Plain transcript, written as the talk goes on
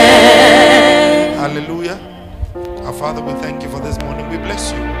Hallelujah. Our Father, we thank you for this morning. We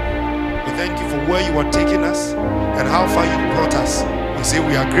bless you. We thank you for where you are taking us and how far you brought us. We say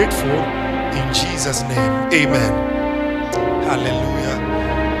we are grateful in Jesus' name. Amen. Hallelujah.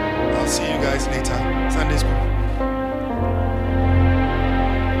 I'll see you guys later. Sunday school.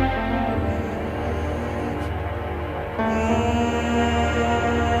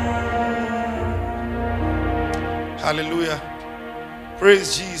 Hallelujah.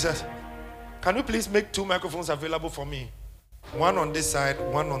 Praise Jesus. Can you please make 2 microphones available for me? One on this side,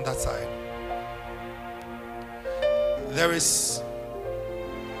 one on that side.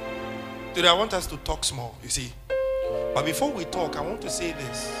 Today I want us to talk small, you see. But before we talk, I want to say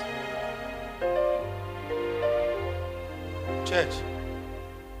this. Church,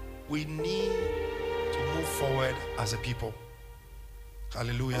 we need to move forward as a people.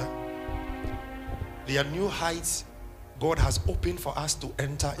 Hallelujah. There are new heights God has opened for us to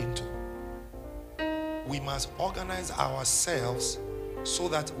enter into. We must organize ourselves so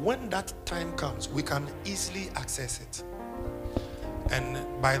that when that time comes, we can easily access it. And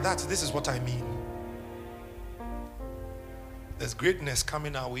by that, this is what I mean. There's greatness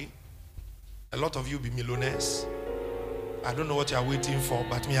coming our way. A lot of you will be millionaires. I don't know what you are waiting for,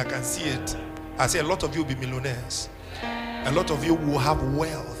 but me, I can see it. I say a lot of you will be millionaires. A lot of you will have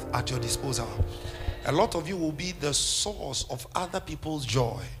wealth at your disposal. A lot of you will be the source of other people's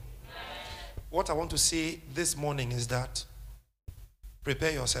joy. What I want to say this morning is that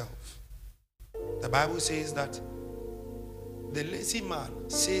prepare yourself. The Bible says that the lazy man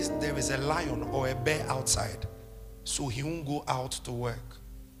says there is a lion or a bear outside, so he won't go out to work.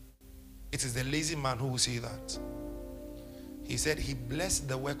 It is the lazy man who will say that. He said he blessed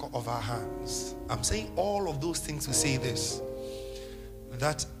the work of our hands. I'm saying all of those things to say this,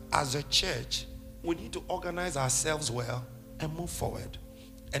 that as a church, we need to organize ourselves well and move forward.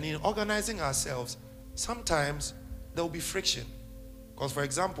 And in organizing ourselves, sometimes there will be friction. Because, for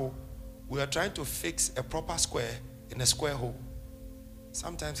example, we are trying to fix a proper square in a square hole.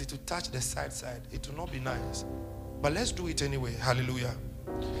 Sometimes it will touch the side. It will not be nice. But let's do it anyway. Hallelujah.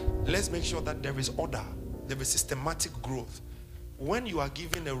 Let's make sure that there is order. There is systematic growth. When you are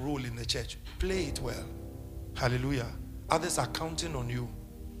given a role in the church, play it well. Hallelujah. Others are counting on you.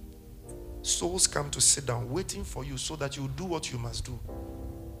 Souls come to sit down waiting for you so that you do what you must do.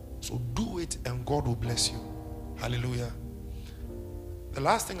 So do it and God will bless you. Hallelujah. The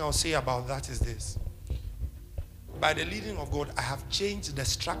last thing I'll say about that is this. By the leading of God, I have changed the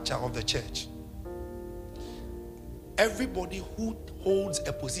structure of the church. Everybody who holds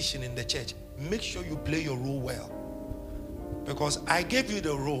a position in the church, make sure you play your role well. Because I gave you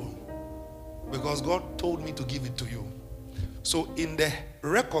the role because God told me to give it to you. So in the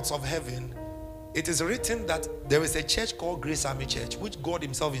records of heaven, it is written that there is a church called Grace Army Church, which God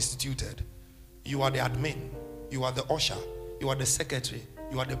himself instituted. You are the admin, you are the usher, you are the secretary,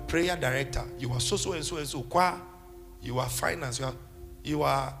 you are the prayer director, you are so and so, you are finance, you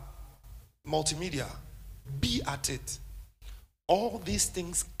are multimedia. Be at it. All these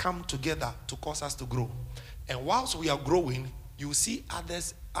things come together to cause us to grow. And whilst we are growing, you see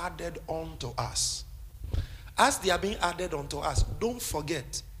others added on to us. As they are being added on to us, don't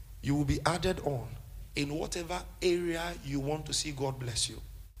forget, you will be added on in whatever area you want to see God bless you.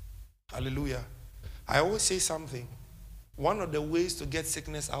 Hallelujah. I always say something. One of the ways to get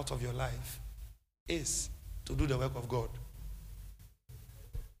sickness out of your life is to do the work of God.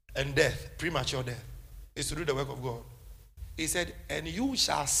 And death, premature death, is to do the work of God. He said, and you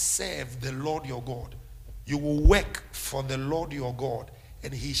shall serve the Lord your God. You will work for the Lord your God,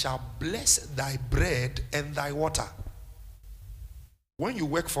 and he shall bless thy bread and thy water. When you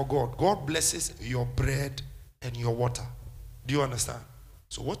work for God, God blesses your bread and your water. Do you understand?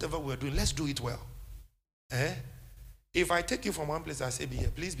 So whatever we're doing, let's do it well. If I take you from one place, I say, be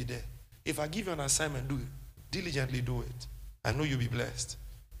here, please be there. If I give you an assignment, do it. Diligently do it. I know you'll be blessed.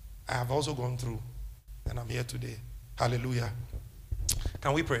 I have also gone through, and I'm here today. Hallelujah.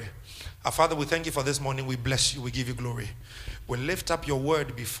 Can we pray? Our Father, we thank you for this morning. We bless you. We give you glory. We lift up your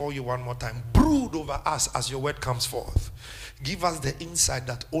word before you one more time. Brood over us as your word comes forth. Give us the insight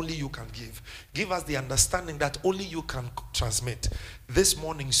that only you can give. Give us the understanding that only you can transmit. This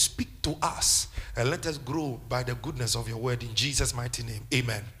morning, speak to us and let us grow by the goodness of your word in Jesus' mighty name.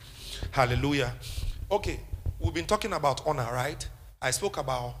 Amen. Hallelujah. Okay, we've been talking about honor, right? I spoke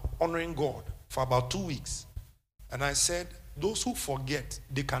about honoring God for about 2 weeks. And I said, those who forget,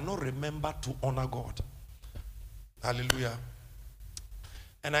 they cannot remember to honor God. Hallelujah.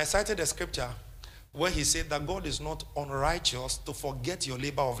 And I cited a scripture where he said that God is not unrighteous to forget your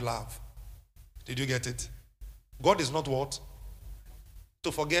labor of love. Did you get it? God is not what?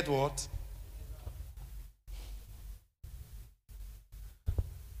 To forget what?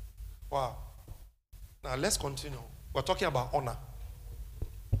 Wow. Now let's continue. We're talking about honor.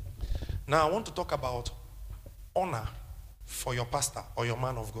 Now I want to talk about honor for your pastor or your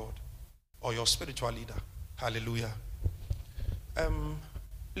man of God or your spiritual leader. Hallelujah.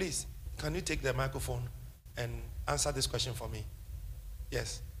 Please, can you take the microphone and answer this question for me?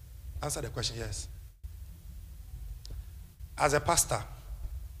 Yes. Answer the question, yes. As a pastor,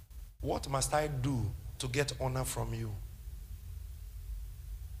 what must I do to get honor from you?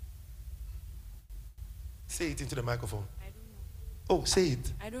 Say it into the microphone. I don't know. Oh, say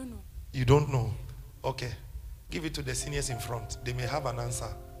it. I don't know. You don't know? Okay. Give it to the seniors in front. They may have an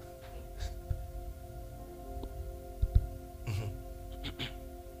answer.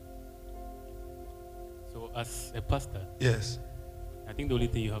 So as a pastor, Yes. I think the only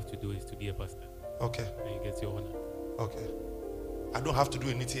thing you have to do is to be a pastor. Okay. And you get your honor. Okay. I don't have to do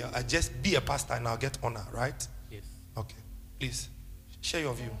anything. I just be a pastor and I'll get honor, right? Yes. Okay. Please, share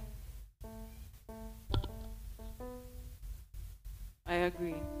your view. I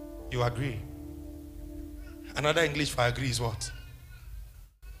agree. You agree? Another English for agree is what?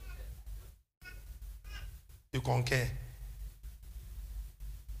 You concur.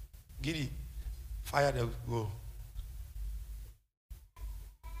 Giddy. Fire the go.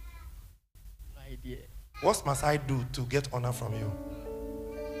 No idea. What must I do to get honor from you?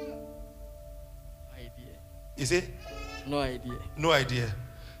 No idea. Is it? No idea. No idea.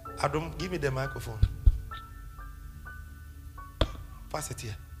 Adam, give me the microphone. Pass it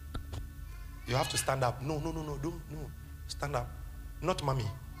here. You have to stand up. No, don't, no. Stand up. Not mommy.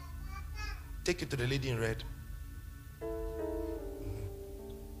 Take it to the lady in red.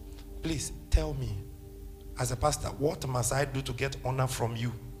 Please tell me, as a pastor, what must I do to get honor from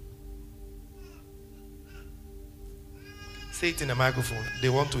you? Say it in the microphone. They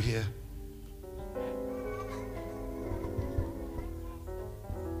want to hear.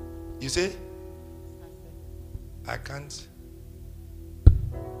 You say? I can't.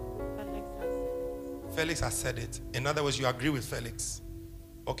 Felix has said it. In other words, you agree with Felix.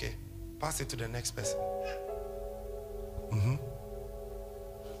 Okay. Pass it to the next person.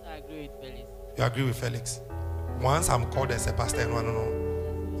 I agree with Felix. You agree with Felix? Once I'm called as a pastor and one,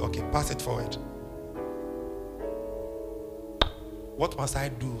 no. Okay, pass it forward. What must I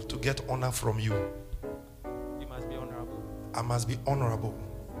do to get honor from you? You must be honorable. I must be honorable.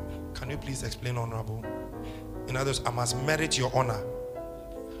 Can you please explain honorable? In other words, I must merit your honor.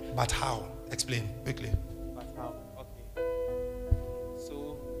 But how? Explain quickly. But how? Okay.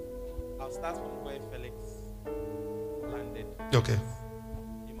 So I'll start from where Felix landed. Okay.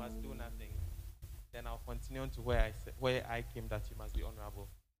 You must do nothing. Then I'll continue to where I came, that you must be honorable.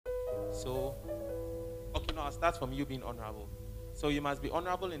 So, okay, no, I'll start from you being honorable. So you must be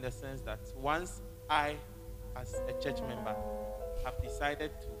honorable in the sense that once I, as a church member, have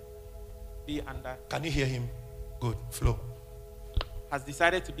decided to be under. Can you hear him? Good. Flow. Has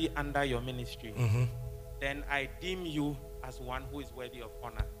decided to be under your ministry, then I deem you as one who is worthy of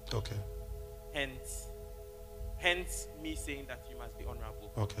honor. Okay. Hence me saying that you must be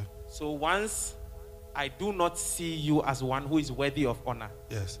honorable. Okay. So once I do not see you as one who is worthy of honor,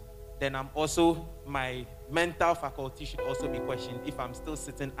 Yes. then my mental faculty should also be questioned if I'm still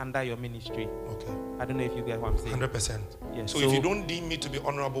sitting under your ministry. Okay. I don't know if you get what I'm saying. 100%. Yes. So if you don't deem me to be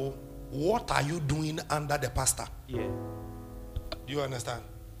honorable, what are you doing under the pastor? Yeah. Do you understand?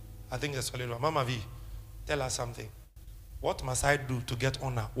 I think that's solid. Mama V, tell us something. What must I do to get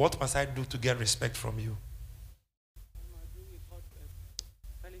honor? What must I do to get respect from you?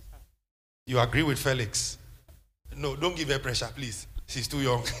 You agree with Felix? No, don't give her pressure, please. She's too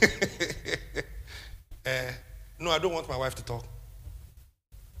young. No, I don't want my wife to talk.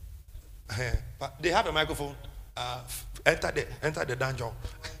 But they have a microphone. Enter the dungeon.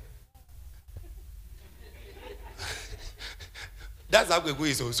 That's how we go.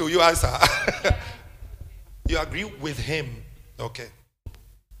 So you answer. You agree with him. Okay.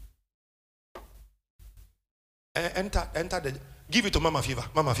 Enter the. Give it to Mama Fever.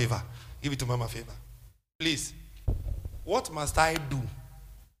 Mama Fever. Give it to Mama Fever. Please. What must I do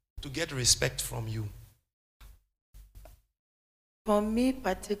to get respect from you? For me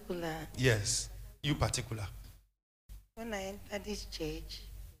particular, Yes. You particular. when I enter this church,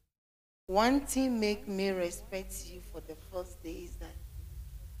 one thing make me respect you for the first day is that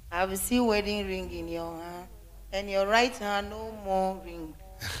I will see wedding ring in your hand and your right hand no more ring.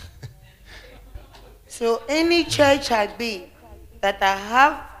 So any church I be that I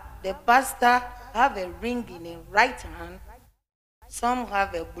have the pastor have a ring in the right hand, some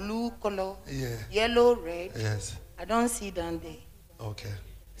have a blue color, Yeah. yellow, red. Yes. I don't see them there. Okay.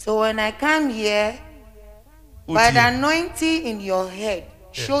 So when I come here, Who by to the you? anointing in your head,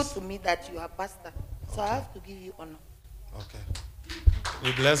 show Yes. to me that you are pastor. So I have to give you honor. Okay.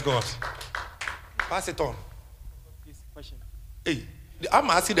 We bless God. Pass it on. Please, question. Hey, I'm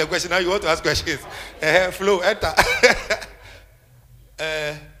asking the question now. You want to ask questions? Flow, enter.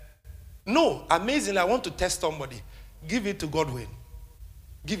 No, amazingly, I want to test somebody. Give it to Godwin.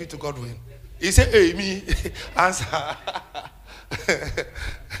 Give it to Godwin. He said, hey, me. Answer.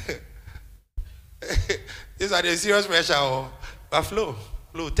 These are the serious pressure. Oh. But Flo,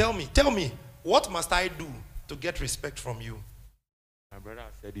 tell me, what must I do to get respect from you? My brother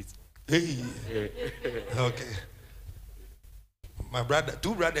said it. Hey. Okay. My brother,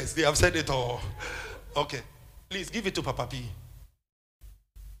 2 brothers, they have said it all. Okay. Please give it to Papa P.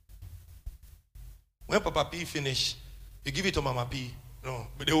 When Papa P finish, you give it to Mama P. No,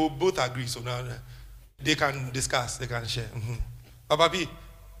 but they will both agree. So now they can discuss, they can share. Papa P,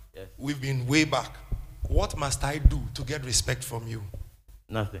 Yes. we've been way back. What must I do to get respect from you?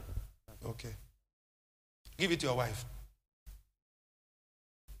 Nothing. Okay. Give it to your wife.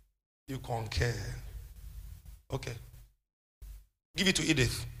 You concur. Okay. Give it to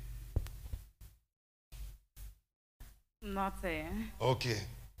Edith. Nothing. Okay.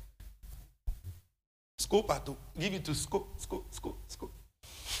 Scope. Give it to Scope.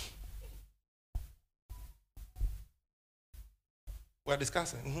 We're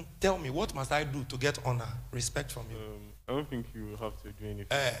discussing. Tell me, what must I do to get honor, respect from you? I don't think you have to do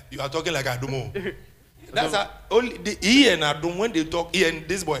anything. You are talking like Adumo. That's only he and Adum, when they talk, he and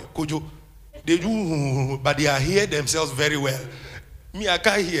this boy, Kojo, they do, but they are hear themselves very well. Me, I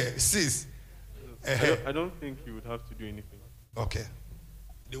can't hear. Sis. I don't think you would have to do anything. Okay.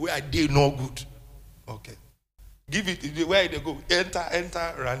 The way I did no good. Okay. Give it the way they go.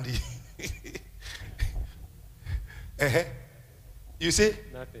 Enter, Randy. You say?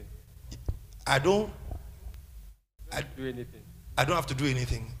 Nothing. I don't Do anything. I don't have to do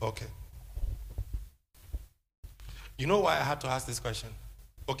anything. Okay. You know why I had to ask this question?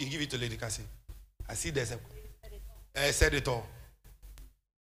 Okay, give it to Lady Cassie. I see there's a I said it all.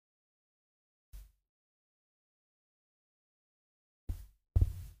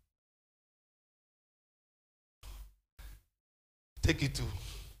 Take it to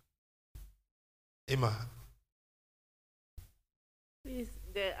Emma. Please,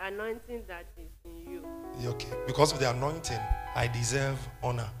 the anointing that is in you. Okay. Because of the anointing, I deserve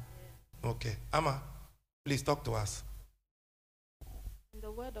honor. Okay. Amma, please talk to us.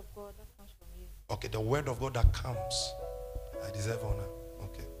 The word of God that comes from you. Okay, the word of God that comes, I deserve honor.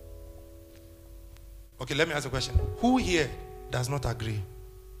 Okay. Okay, let me ask a question. Who here does not agree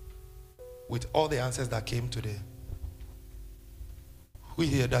with all the answers that came today? Who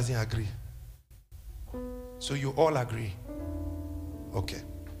here doesn't agree? So you all agree? Okay.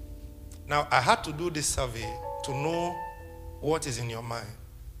 Now, I had to do this survey to know what is in your mind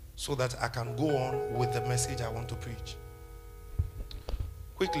so that I can go on with the message I want to preach.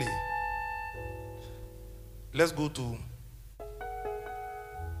 Quickly, let's go to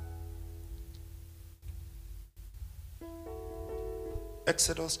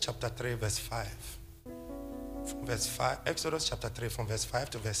Exodus chapter 3, verse 5. From verse 5, Exodus chapter 3, from verse 5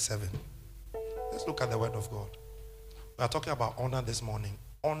 to verse 7. Let's look at the word of God. We are talking about honor this morning.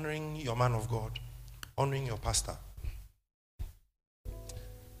 Honoring your man of God. Honoring your pastor.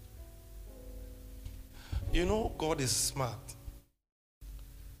 You know, God is smart.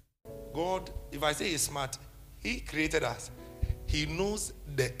 God, if I say he's smart, he created us. He knows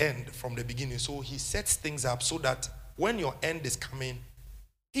the end from the beginning. So he sets things up so that when your end is coming,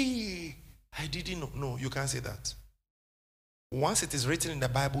 I didn't know. No, you can't say that. Once it is written in the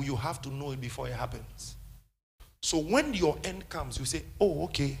Bible, you have to know it before it happens. So when your end comes, you say, oh,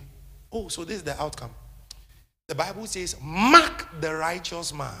 okay. Oh, so this is the outcome. The Bible says, mark the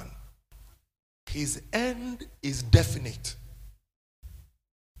righteous man. His end is definite.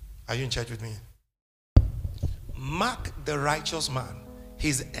 Are you in church with me? Mark the righteous man.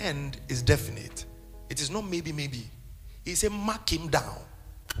 His end is definite. It is not maybe. He said, mark him down.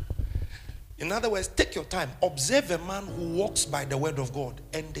 In other words, take your time. Observe a man who walks by the word of God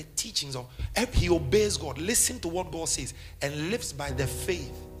and the teachings of, he obeys God. Listen to what God says and lives by the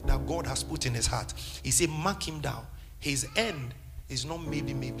faith that God has put in his heart. He said, mark him down. His end is not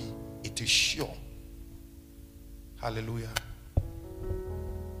maybe. It is sure. Hallelujah.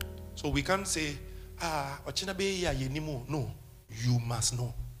 So we can't say, no, you must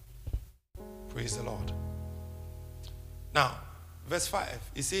know. Praise the Lord. Now, verse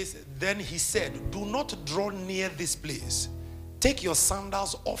 5, it says, then he said, do not draw near this place. Take your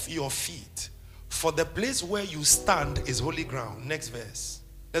sandals off your feet, for the place where you stand is holy ground. Next verse.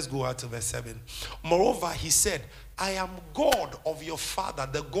 Let's go out to verse 7. Moreover, he said, I am God of your father,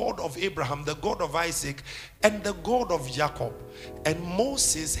 the God of Abraham, the God of Isaac, and the God of Jacob. And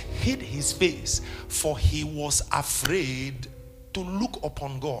Moses hid his face, for he was afraid to look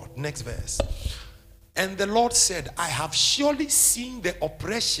upon God. Next verse. And the Lord said, I have surely seen the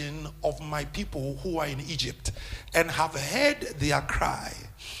oppression of my people who are in Egypt, and have heard their cry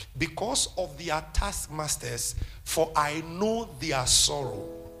because of their taskmasters, for I know their sorrow.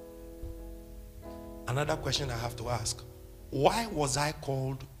 Another question I have to ask: why was I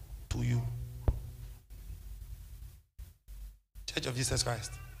called to you? Church of Jesus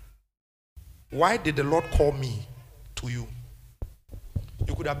Christ. Why did the Lord call me to you?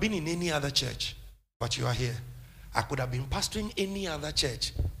 You could have been in any other church, but you are here. I could have been pastoring any other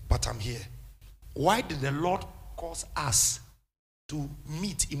church, but I'm here. Why did the Lord cause us to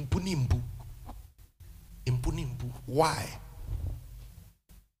meet in Punimbu? In Punimbu. Why?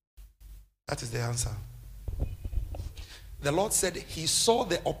 That is the answer. The Lord said he saw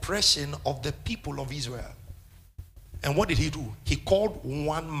the oppression of the people of Israel. And what did he do? He called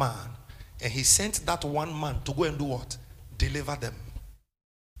one man, and he sent that one man to go and do what? Deliver them.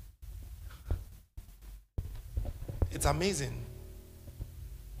 It's amazing.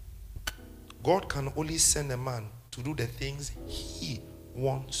 God can only send a man to do the things he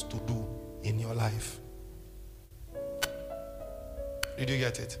wants to do in your life. Did you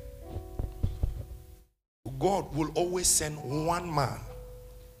get it? God will always send one man,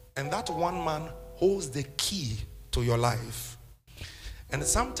 and that one man holds the key to your life. And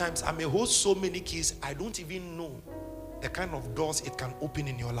sometimes I may hold so many keys, I don't even know the kind of doors it can open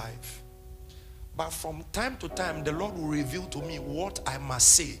in your life. But from time to time, the Lord will reveal to me what I must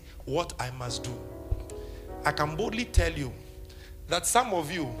say, what I must do. I can boldly tell you that some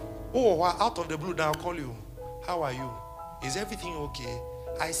of you, out of the blue, now I'll call you. How are you? Is everything okay?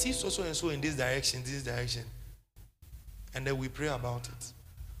 I see so and so in this direction. And then we pray about it.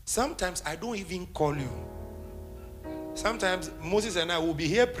 Sometimes I don't even call you. Sometimes Moses and I will be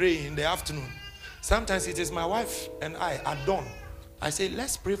here praying in the afternoon. Sometimes it is my wife and I at dawn. I say,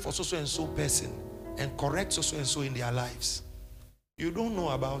 let's pray for so and so person and correct so and so in their lives. You don't know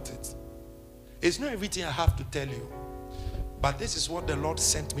about it. It's not everything I have to tell you. But this is what the Lord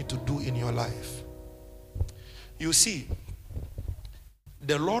sent me to do in your life. You see,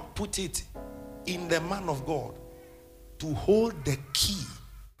 the Lord put it in the man of God to hold the key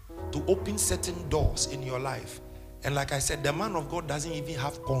to open certain doors in your life. And like I said, the man of God doesn't even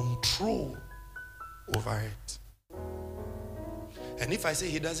have control over it. And if I say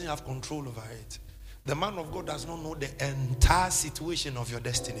he doesn't have control over it, the man of God does not know the entire situation of your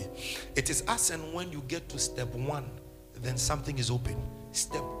destiny. It is as and when you get to step 1, then something is open.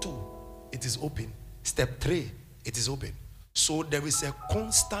 Step 2, it is open. Step 3, it is open. So there is a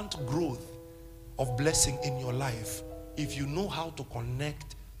constant growth of blessing in your life if you know how to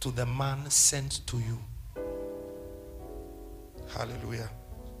connect to the man sent to you. Hallelujah.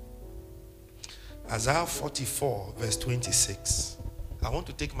 Isaiah 44 verse 26. I want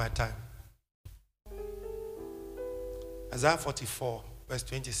to take my time. Isaiah 44 verse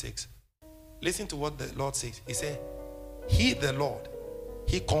 26. Listen to what the Lord says. He said, he, the Lord,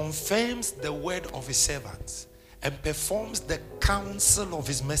 he confirms the word of his servants and performs the counsel of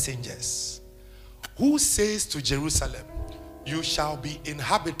his messengers, who says to Jerusalem, you shall be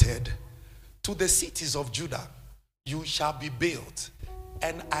inhabited, to the cities of Judah you shall be built,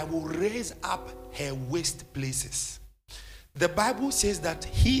 and I will raise up her waste places. The Bible says that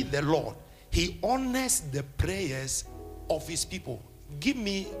he, the Lord, he honors the prayers of his people. Give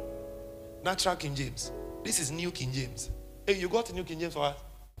me natural King James. This is New King James. Hey, you got New King James for us?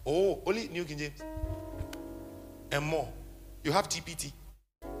 Oh, only New King James. And more. You have TPT.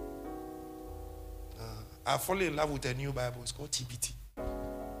 I fall in love with a new Bible. It's called TPT.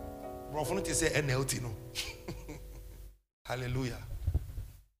 Bro, for not to say NLT, no. Hallelujah.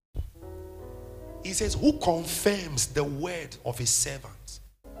 He says, who confirms the word of his servants?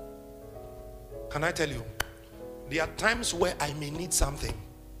 Can I tell you? There are times where I may need something.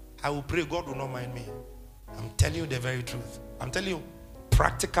 I will pray, God will not mind me. I'm telling you the very truth. I'm telling you,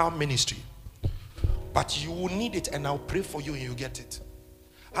 practical ministry. But you will need it, and I'll pray for you and you get it.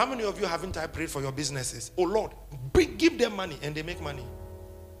 How many of you haven't I prayed for your businesses? Oh Lord, give them money, and they make money.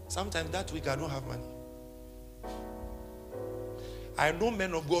 Sometimes that week I don't have money. I know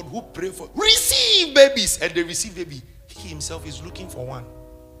men of God who pray for receive babies, and they receive baby. He himself is looking for one.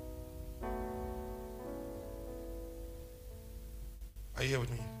 Are you here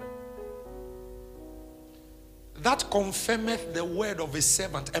with me? That confirmeth the word of his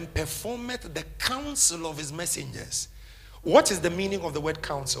servant and performeth the counsel of his messengers, What is the meaning of the word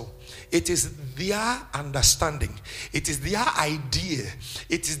counsel? It is their understanding. It is their idea.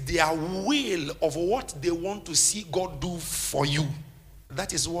 It is their will of what they want to see God do for you.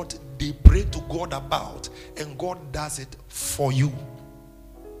 That is what they pray to God about, and God does it for you.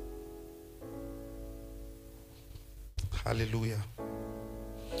 Hallelujah.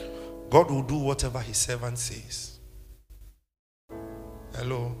 God will do whatever his servant says.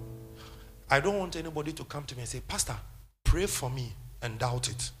 Hello. I don't want anybody to come to me and say, Pastor, pray for me, and doubt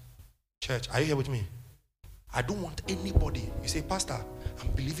it. Church, are you here with me? I don't want anybody. You say, Pastor,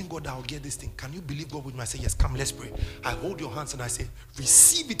 I'm believing God that I'll get this thing. Can you believe God with me? I say, yes, come, let's pray. I hold your hands and I say,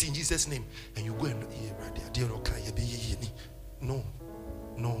 receive it in Jesus' name. And you go and no,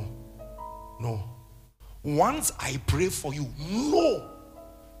 no, no. Once I pray for you, no.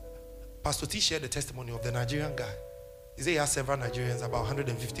 Pastor T shared the testimony of the Nigerian guy. He said he has several Nigerians, about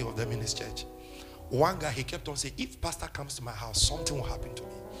 150 of them in his church. One guy, he kept on saying, if pastor comes to my house, something will happen to me.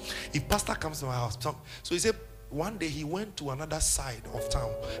 If pastor comes to my house, so he said, one day he went to another side of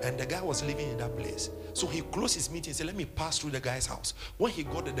town and the guy was living in that place. So he closed his meeting and said, let me pass through the guy's house. When he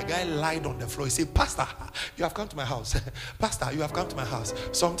got there, the guy lied on the floor. He said, Pastor, you have come to my house. Pastor, you have come to my house.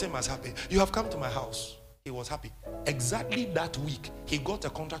 Something must happen. You have come to my house. He was happy. Exactly that week, he got a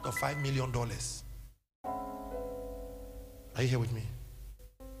contract of $5 million. Are you here with me?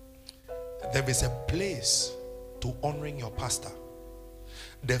 There is a place to honoring your pastor.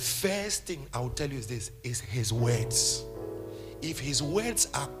 The first thing I will tell you is this, is his words. If his words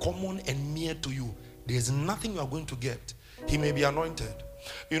are common and near to you, there's nothing you are going to get. He may be anointed.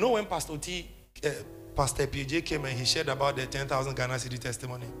 You know when Pastor PJ came and he shared about the 10,000 Ghana City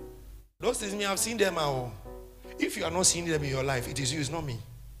testimony? Those things me, I've seen them at home. If you are not seeing them in your life, it is you, it's not me.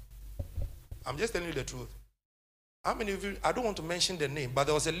 I'm just telling you the truth. How many of you, I don't want to mention the name, but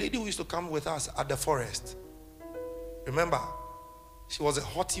there was a lady who used to come with us at the forest. Remember? She was a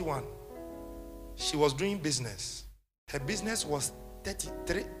haughty one. She was doing business. Her business was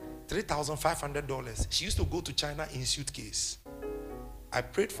 $3,500. She used to go to China in suitcase. I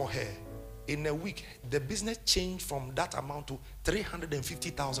prayed for her. In a week, the business changed from that amount to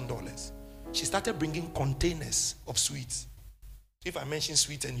 $350,000. She started bringing containers of sweets. If I mention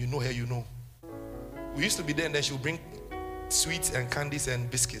sweets and you know her, you know. We used to be there and then she would bring sweets and candies and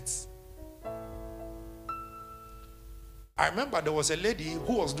biscuits. I remember there was a lady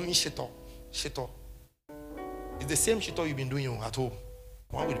who was doing shito. Shito. It's the same shito you've been doing at home.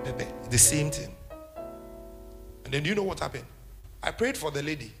 One with pepper. It's the same thing. And then do you know what happened? I prayed for the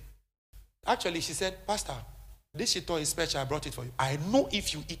lady. Actually, she said, Pastor, this shito is special. I brought it for you. I know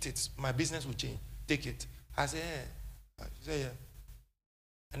if you eat it, my business will change. Take it. I said, yeah. She said, yeah.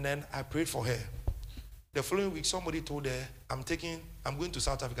 And then I prayed for her. The following week, somebody told her, I'm going to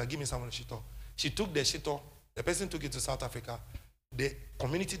South Africa. Give me some of the shito. She took the shito. The person took it to South Africa. The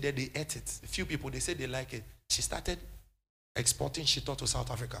community there, they ate it. A few people, they said they like it. She started exporting shito to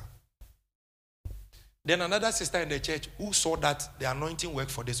South Africa. Then another sister in the church who saw that the anointing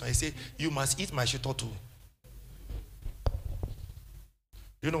worked for this one, he said, you must eat my shito too.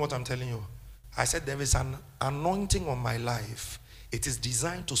 You know what I'm telling you? I said there is an anointing on my life. It is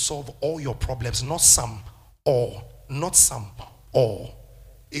designed to solve all your problems, not some, all. Not some, all.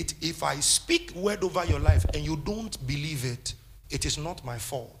 If I speak word over your life and you don't believe it, it is not my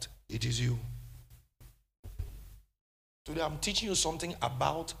fault. It is you. Today I'm teaching you something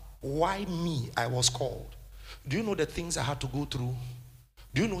about why me, I was called. Do you know the things I had to go through?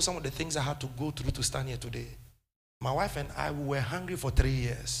 Do you know some of the things I had to go through to stand here today? My wife and I were hungry for 3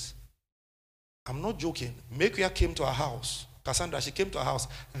 years. I'm not joking. Mekuya came to our house. Cassandra, she came to our house.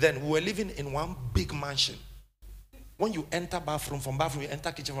 Then we were living in one big mansion. When you enter bathroom, from bathroom, you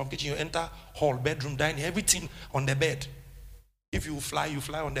enter kitchen, from kitchen, you enter hall, bedroom, dining, everything on the bed. If you fly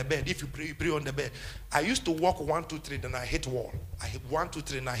on the bed. If you pray on the bed. I used to walk 1, 2, 3, then I hit wall. I hit 1, 2,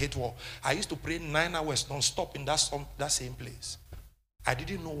 3, and I hit wall. I used to pray 9 hours non-stop in that same place. I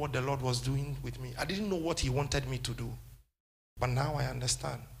didn't know what the Lord was doing with me. I didn't know what he wanted me to do. But now I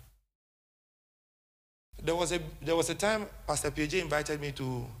understand. There was a time Pastor PJ invited me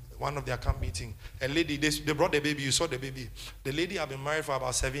to one of their camp meetings. A lady, they brought the baby. You saw the baby. The lady had been married for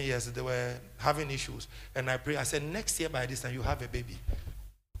about 7 years. They were having issues. And I prayed. I said, next year by this time, you have a baby.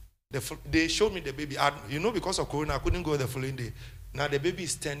 They showed me the baby. Because of Corona, I couldn't go the following day. Now the baby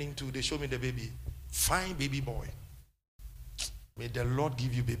is turning 2. They showed me the baby. Fine baby boy. May the Lord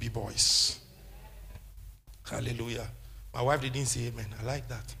give you baby boys. Hallelujah. My wife didn't say amen. I like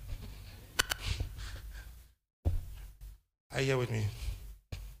that. Are you here with me?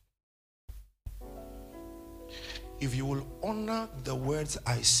 If you will honor the words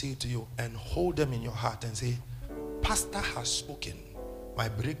I say to you and hold them in your heart and say, pastor has spoken, my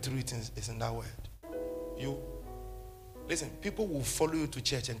breakthrough is in that word. You listen, people will follow you to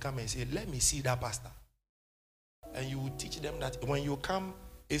church and come and say, let me see that pastor. And you will teach them that when you come,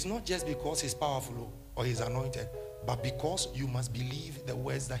 it's not just because he's powerful or he's anointed, but because you must believe the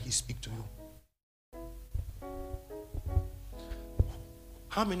words that he speaks to you.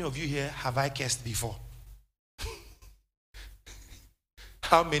 How many of you here have I cursed before?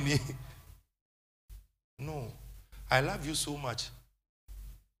 How many? No. I love you so much.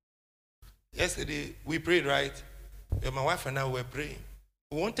 Yesterday, we prayed, right? My wife and I were praying.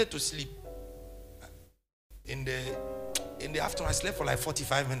 We wanted to sleep. In the afternoon, I slept for like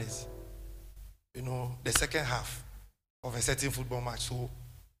 45 minutes. You know, the second half of a certain football match. So,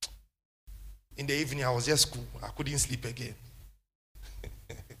 in the evening, I was just cool. I couldn't sleep again.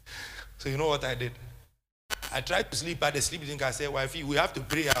 So, you know what I did? I tried to sleep at the sleep drink. I said, wifey, we have to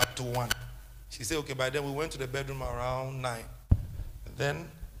pray up to 1. She said, okay. By then, we went to the bedroom around 9. And then,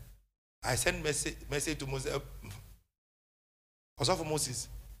 I sent message to Moses. Also for Moses,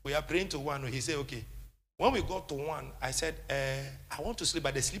 we are praying to 1. He said, okay. When we got to 1, I said, I want to sleep,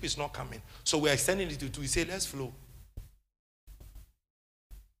 but the sleep is not coming. So we are extending it to 2. He said, let's flow.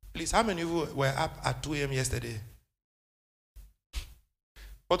 Please, how many of you were up at 2 a.m. yesterday?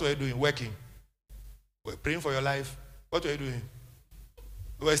 What were you doing? Working. We were praying for your life. What were you doing?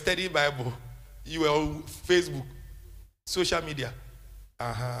 We were studying Bible. You were on Facebook, social media.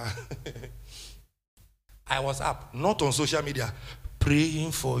 I was up, not on social media,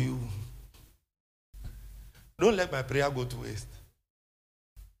 praying for you. Don't let my prayer go to waste.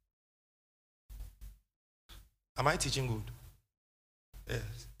 Am I teaching good?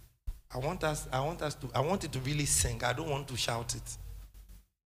 Yes. I want it to really sink. I don't want to shout it.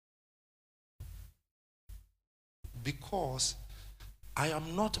 Because I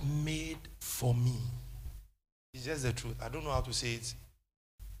am not made for me. It's just the truth. I don't know how to say it.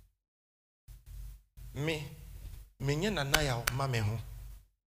 Me nye nanaya ma me ho.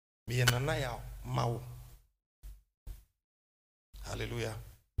 Me ye nanaya ma wo. Hallelujah.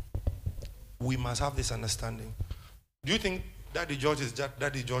 We must have this understanding. Do you think Daddy George is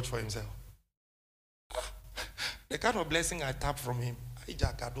Daddy George for himself? The kind of blessing I tap from him,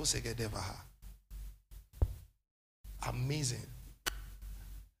 amazing.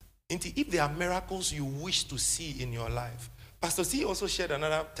 If there are miracles you wish to see in your life, Pastor C also shared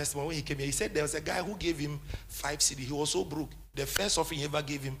another testimony when he came here. He said there was a guy who gave him 5 cedi. He was so broke. The first offering he ever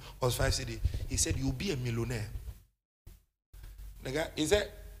gave him was 5 cedi. He said, you'll be a millionaire. The guy,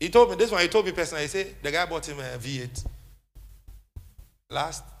 he told me, this one he told me personally, he said, the guy bought him a V8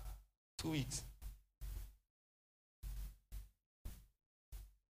 last 2 weeks.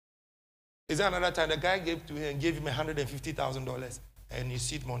 Is there another time the guy gave to him and gave him $150,000 and his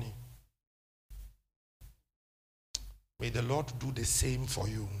seed money? May the Lord do the same for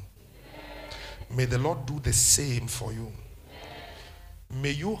you. May the Lord do the same for you.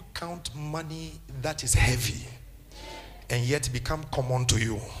 May you count money that is heavy and yet become common to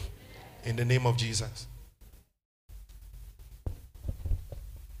you. In the name of Jesus.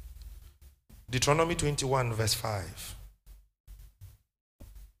 Deuteronomy 21 verse 5.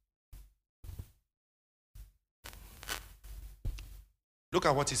 Look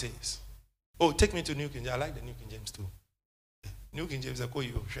at what he says. Oh, take me to New King James. I like the New King James too. New King James, I call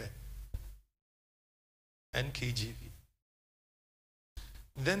you share. NKJV.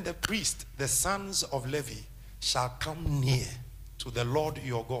 Then the priest, the sons of Levi, shall come near to the Lord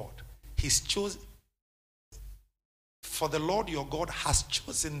your God. For the Lord your God has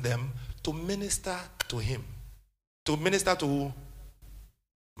chosen them to minister to him. To minister to who?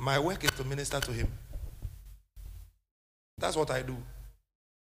 My work is to minister to him. That's what I do.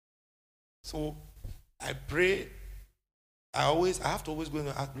 So I pray. I have to always go and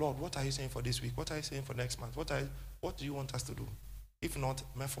ask, Lord, what are you saying for this week? What are you saying for next month? What do you want us to do? If not,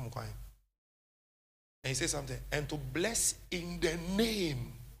 and he says something. And to bless in the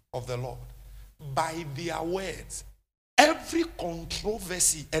name of the Lord by their words, every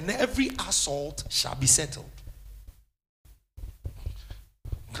controversy and every assault shall be settled.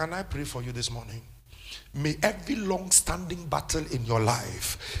 Can I pray for you this morning? May every long-standing battle in your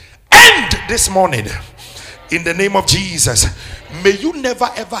life end this morning. In the name of Jesus. May you never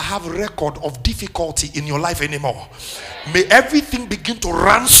ever have record of difficulty in your life anymore. May everything begin to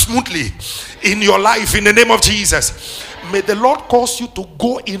run smoothly in your life in the name of Jesus. May the Lord cause you to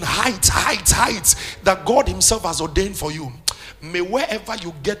go in heights that God himself has ordained for you. May wherever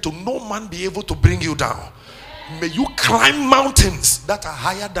you get to, no man be able to bring you down. May you climb mountains that are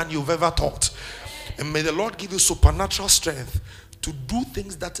higher than you've ever thought. And may the Lord give you supernatural strength to do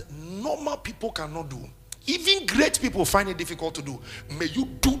things that normal people cannot do. Even great people find it difficult to do. May you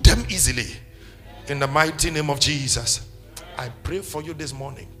do them easily. In the mighty name of Jesus. I pray for you this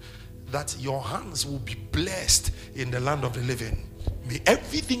morning that your hands will be blessed in the land of the living. May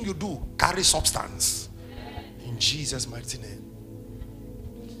everything you do carry substance. In Jesus' mighty name.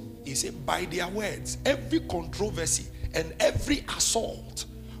 He said, by their words, every controversy and every assault.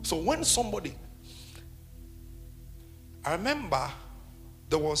 So when somebody, I remember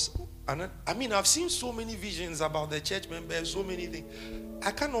there was, I've seen so many visions about the church members, so many things.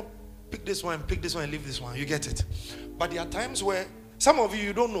 I cannot pick this one, and leave this one. You get it? But there are times where some of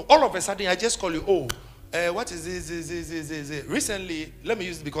you don't know. All of a sudden, I just call you, what is this? Recently, let me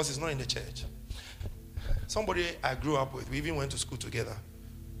use it because it's not in the church. Somebody I grew up with, we even went to school together.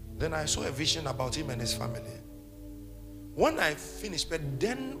 Then I saw a vision about him and his family. When I finished, but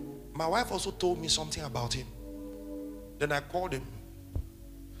then my wife also told me something about him. Then I called him.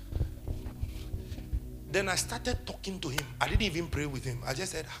 Then I started talking to him. I didn't even pray with him. I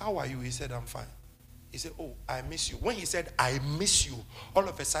just said, how are you? He said, I'm fine. He said, oh, I miss you. When he said, I miss you, all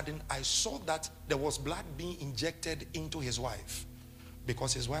of a sudden, I saw that there was blood being injected into his wife.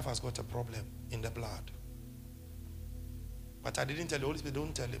 Because his wife has got a problem in the blood. But I didn't tell the Holy Spirit,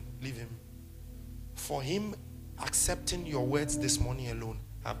 don't tell him, leave him. For him accepting your words this morning alone,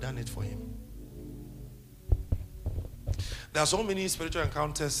 I've done it for him. There are so many spiritual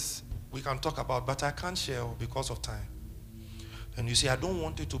encounters we can talk about, but I can't share because of time. And you see, I don't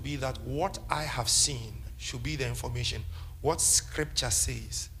want it to be that what I have seen should be the information. What scripture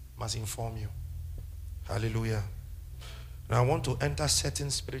says must inform you. Hallelujah. Now I want to enter certain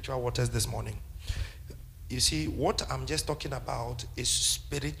spiritual waters this morning. You see, what I'm just talking about is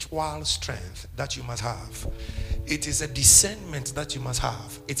spiritual strength that you must have. It is a discernment that you must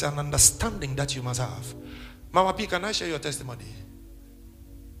have. It's an understanding that you must have. Mama P, can I share your testimony?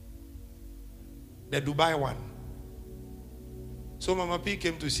 The Dubai one. So Mama P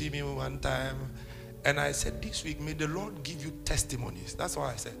came to see me one time, and I said, this week, may the Lord give you testimonies. That's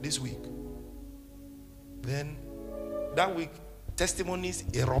why I said, this week. Then, that week, testimonies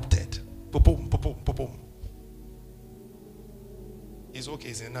erupted. Pum, pum, pum, pum. It's okay,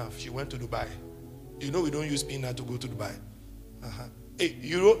 it's enough. She went to Dubai. You know we don't use peanut to go to Dubai. Hey,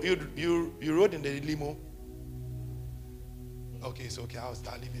 you rode in the limo? Okay, it's okay. I'll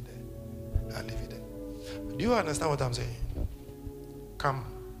leave it there. I'll leave it there. Do you understand what I'm saying? Come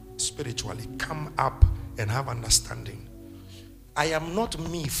spiritually. Come up and have understanding. I am not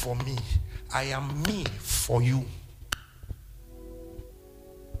me for me. I am me for you.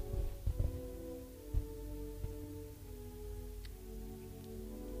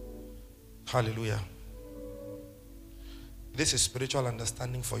 Hallelujah. This is spiritual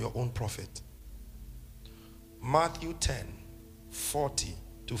understanding for your own profit. Matthew 10, 40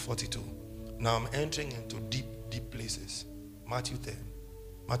 to 42. Now I'm entering into deep, deep places. Matthew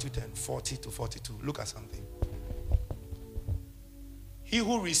 10, 40 to 42. Look at something. He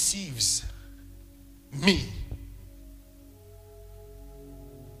who receives me,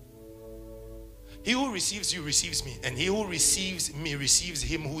 he who receives you receives me, and he who receives me receives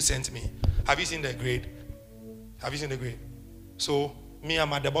him who sent me. Have you seen the grade? Have you seen the grade? So, me,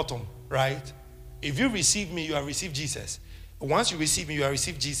 I'm at the bottom, right? If you receive me, you have received Jesus. Once you receive me, you have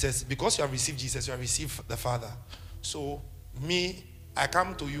received Jesus. Because you have received Jesus, you have received the Father. So, me, I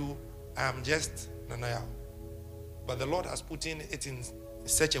come to you, I am just Nanaya. But the Lord has put in it in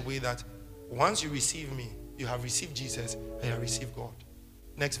such a way that once you receive me, you have received Jesus and you have received God.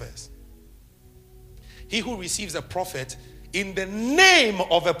 Next verse. He who receives a prophet in the name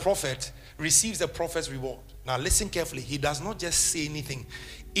of a prophet receives a prophet's reward. Now listen carefully. He does not just say anything.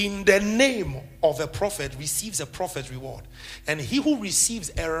 In the name of a prophet receives a prophet's reward. And he who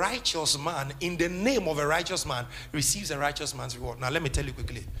receives a righteous man in the name of a righteous man receives a righteous man's reward. Now let me tell you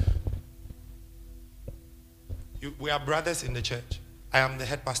quickly. We are brothers in the church. I am the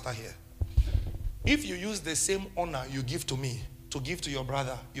head pastor here. If you use the same honor you give to me to give to your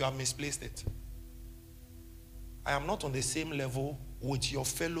brother, you have misplaced it. I am not on the same level with your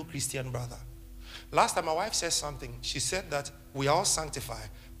fellow Christian brother. Last time my wife said something. She said that we are all sanctified,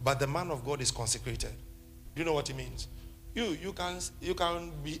 but the man of God is consecrated. Do you know what it means? You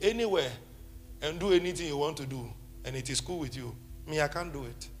can be anywhere and do anything you want to do, and it is cool with you. Me, I can't do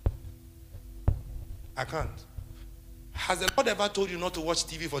it. I can't. Has the Lord ever told you not to watch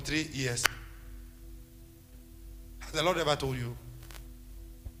TV for 3 years? Has the Lord ever told you?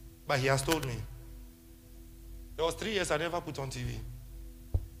 But he has told me. There was 3 years I never put on TV.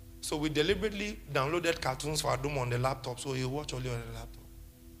 So we deliberately downloaded cartoons for Adum on the laptop, so you watch only on the laptop.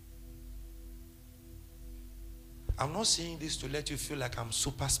 I'm not saying this to let you feel like I'm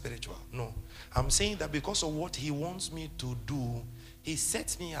super spiritual. No. I'm saying that because of what he wants me to do, he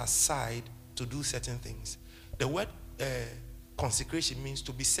sets me aside to do certain things. The word consecration means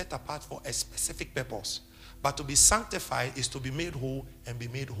to be set apart for a specific purpose. But to be sanctified is to be made whole and be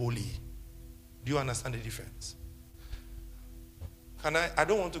made holy. Do you understand the difference? And I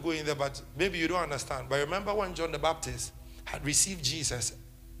don't want to go in there, but maybe you don't understand. But remember when John the Baptist had received Jesus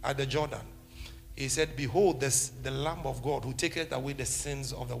at the Jordan, he said, behold, this the Lamb of God who taketh away the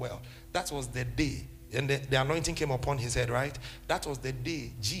sins of the world. That was the day. And the anointing came upon his head, right? That was the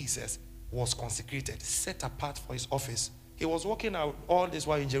day Jesus was consecrated, set apart for his office. He was walking out all this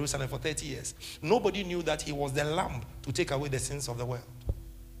while in Jerusalem for 30 years. Nobody knew that he was the Lamb to take away the sins of the world.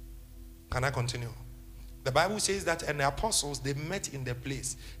 Can I continue? The Bible says that, and the apostles, they met in the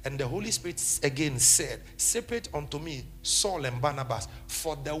place, and the Holy Spirit again said, separate unto me Saul and Barnabas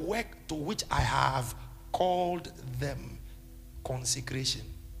for the work to which I have called them. Consecration.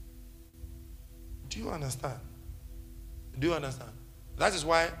 Do you understand? Do you understand? That is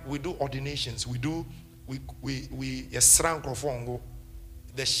why we do ordinations. The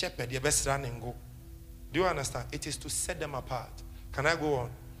shepherd, the best running go. Do you understand? It is to set them apart. Can I go on?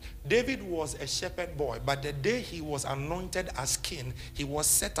 David was a shepherd boy, but the day he was anointed as king, he was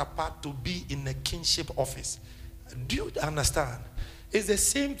set apart to be in a kingship office. Do you understand? It's the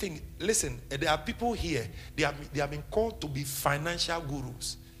same thing. Listen, there are people here, they have been called to be financial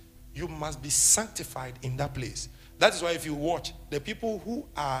gurus. You must be sanctified in that place. That is why if you watch, the people who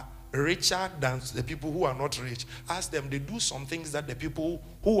are richer than the people who are not rich, ask them, they do some things that the people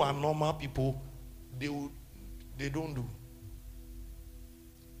who are normal people, they don't do.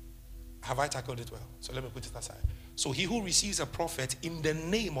 Have I tackled it well? So let me put it aside. So he who receives a prophet in the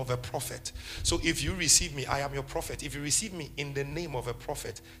name of a prophet. So if you receive me, I am your prophet. If you receive me in the name of a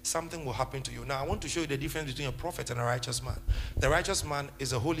prophet, something will happen to you. Now I want to show you the difference between a prophet and a righteous man. The righteous man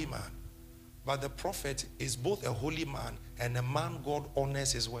is a holy man. But the prophet is both a holy man and a man God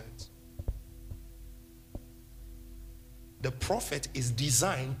honors his words. The prophet is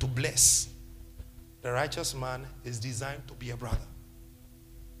designed to bless. The righteous man is designed to be a brother.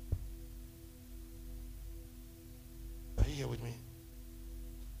 Are you here with me?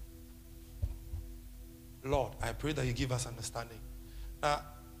 Lord, I pray that you give us understanding. Now,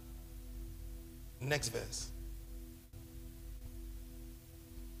 next verse.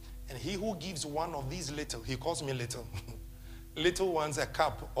 And he who gives one of these little, he calls me little, little ones a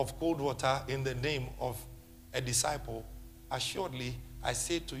cup of cold water in the name of a disciple, assuredly, I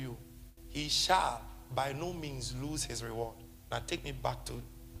say to you, he shall by no means lose his reward. Now take me back to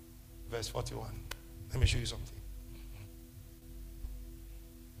verse 41. Let me show you something.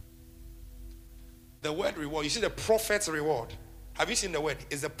 The word reward, you see the prophet's reward. Have you seen the word?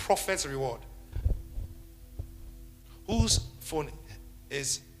 It's the prophet's reward. Whose phone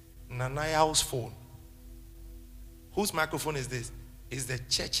is Nanaya's phone? Whose microphone is this? It's the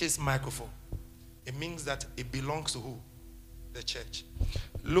church's microphone. It means that it belongs to who? The church.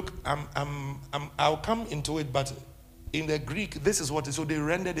 Look, I'll come into it, but in the Greek, this is what it is. So they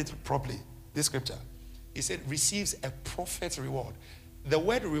rendered it properly, this scripture. It said, receives a prophet's reward. The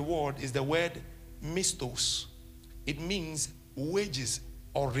word reward is the word mistos. It means wages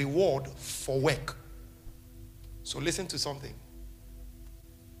or reward for work. So listen to something.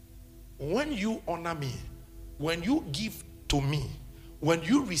 When you honor me, when you give to me, when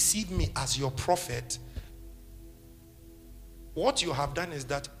you receive me as your prophet, what you have done is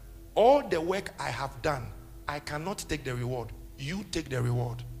that all the work I have done, I cannot take the reward. You take the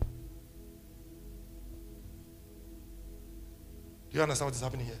reward. Do you understand what is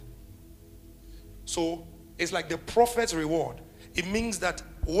happening here? So it's like the prophet's reward. It means that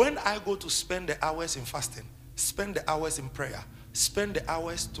when I go to spend the hours in fasting, spend the hours in prayer, spend the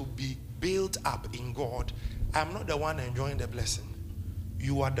hours to be built up in God, I'm not the one enjoying the blessing.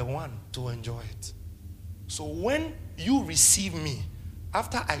 You are the one to enjoy it. So when you receive me,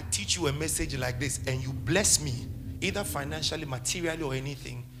 after I teach you a message like this and you bless me, either financially, materially, or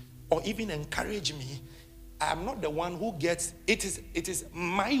anything, or even encourage me, I'm not the one who gets it. Is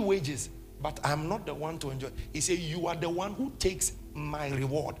my wages, but I'm not the one to enjoy. He said, you are the one who takes my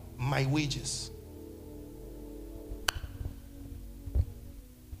reward, my wages.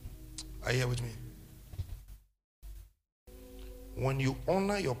 Are you here with me? When you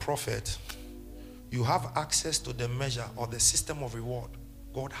honor your prophet, you have access to the measure or the system of reward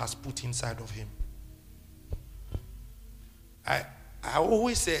God has put inside of him. I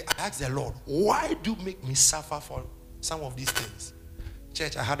always say, I ask the Lord, why do you make me suffer for some of these things?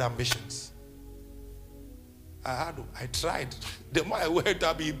 Church, I had ambitions. I tried. The more I went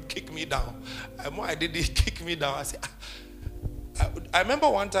up, he kicked me down. The more I did, he kicked me down. I said, I remember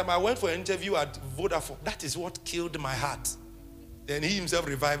one time I went for an interview at Vodafone. That is what killed my heart. And he himself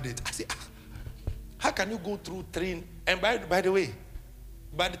revived it. I said, how can you go through three? And by the way,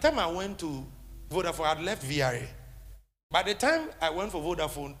 by the time I went to Vodafone, I had left VRA. By the time I went for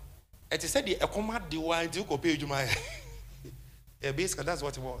Vodafone, it said the Ekoma the wine to pay you my. Yeah, basically that's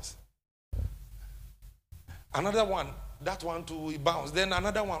what it was. Another one, that one too, it bounced. Then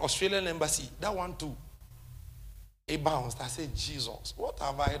another one, Australian Embassy, that one too. It bounced. I said, Jesus, what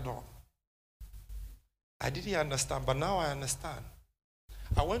have I done? I didn't understand, but now I understand.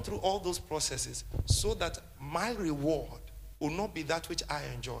 I went through all those processes so that my reward will not be that which I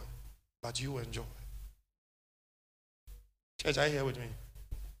enjoy, but you enjoy. Church, are you here with me?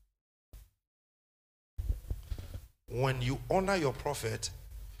 When you honor your prophet,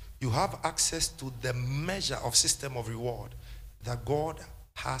 you have access to the measure of system of reward that God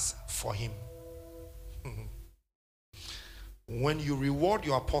has for him. When you reward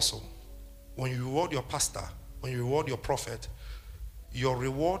your apostle, when you reward your pastor, when you reward your prophet, your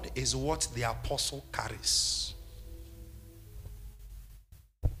reward is what the apostle carries.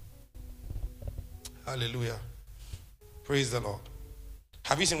 Hallelujah. Praise the Lord.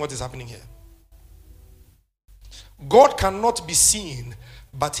 Have you seen what is happening here? God cannot be seen,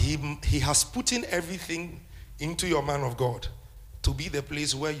 but he has put in everything into your man of God to be the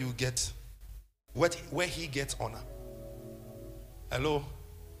place where you get, where he gets honor. Hello?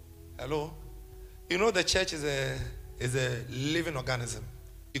 Hello? You know the church is a living organism.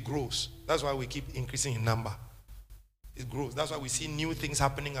 It grows. That's why we keep increasing in number. It grows. That's why we see new things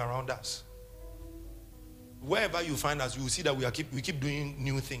happening around us. Wherever you find us, you will see that we keep doing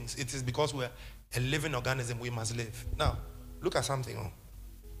new things. It is because we're a living organism. We must live. Now, look at something.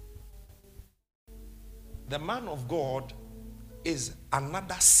 The man of God is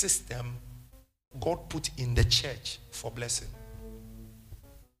another system God put in the church for blessing.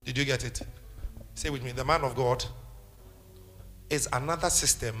 Did you get it? Say with me. The man of God is another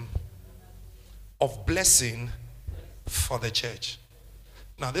system of blessing for the church.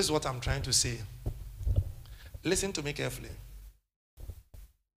 Now, this is what I'm trying to say. Listen to me carefully.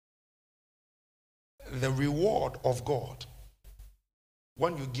 The reward of God,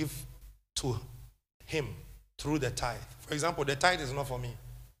 when you give to him through the tithe. For example, the tithe is not for me.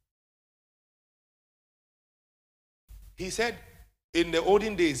 He said in the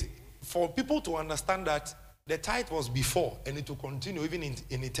olden days, for people to understand that the tithe was before and it will continue even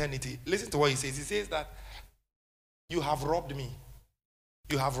in eternity. Listen to what he says. He says that you have robbed me.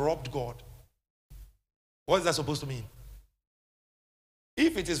 You have robbed God. What is that supposed to mean?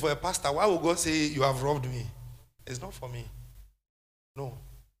 If it is for a pastor, why would God say you have robbed me? It's not for me. No.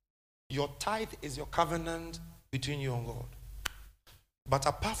 Your tithe is your covenant between you and God. But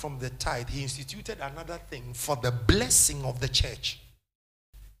apart from the tithe, he instituted another thing for the blessing of the church.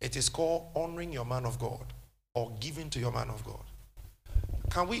 It is called honoring your man of God or giving to your man of God.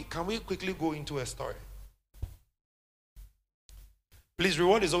 Can we quickly go into a story? Please,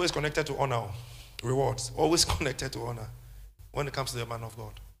 reward is always connected to honor. Rewards, always connected to honor when it comes to the man of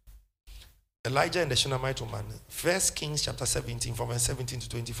God. Elijah and the Shunammite woman. 1 Kings chapter 17 from verse 17 to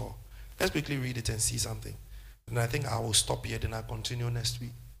 24. Let's quickly read it and see something. And I think I will stop here, then I'll continue next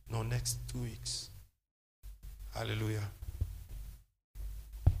week. No, next 2 weeks. Hallelujah.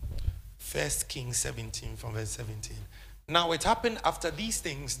 1 Kings 17 from verse 17. Now it happened after these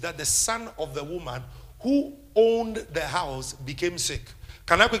things that the son of the woman who owned the house became sick.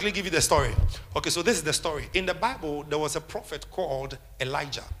 Can I quickly give you the story? Okay, so this is the story. In the Bible, there was a prophet called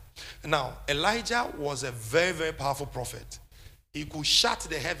Elijah. Now, Elijah was a very, very powerful prophet. He could shut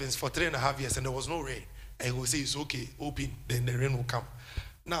the heavens for 3.5 years and there was no rain. And he would say, it's okay, open, then the rain will come.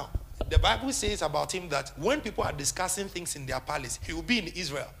 Now, the Bible says about him that when people are discussing things in their palace, he will be in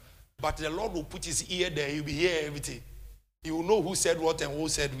Israel. But the Lord will put his ear there, he will hear everything. He will know who said what and who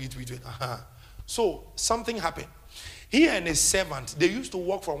said it. So, something happened. He and his servant, they used to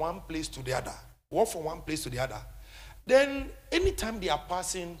walk from one place to the other. Then, anytime they are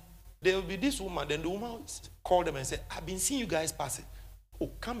passing, there will be this woman. Then the woman called them and said, I've been seeing you guys passing. Oh,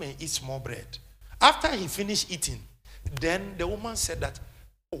 come and eat small bread. After he finished eating, then the woman said that,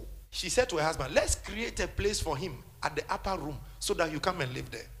 oh, she said to her husband, let's create a place for him at the upper room so that you come and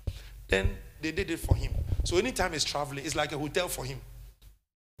live there. Then they did it for him. So anytime he's traveling, it's like a hotel for him.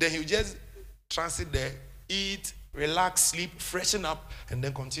 Then he'll just transit there, eat, relax, sleep, freshen up, and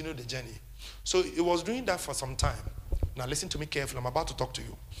then continue the journey. So he was doing that for some time. Now listen to me carefully. I'm about to talk to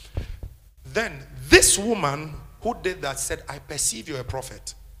you. Then this woman who did that said, I perceive you're a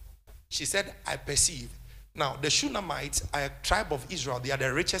prophet. She said, I perceive. Now, the Shunammite are a tribe of Israel. They are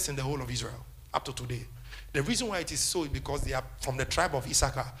the richest in the whole of Israel up to today. The reason why it is so is because they are from the tribe of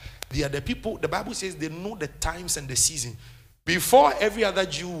Issachar. They are the people, the Bible says they know the times and the season. Before every other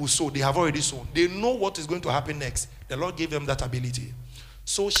Jew will sow, they have already sown. They know what is going to happen next. The Lord gave them that ability.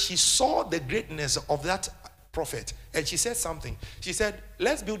 So she saw the greatness of that prophet and she said something. She said,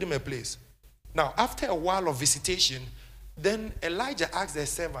 let's build him a place. Now, after a while of visitation, then Elijah asked the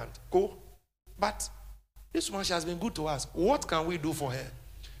servant, go, but this woman, she has been good to us. What can we do for her?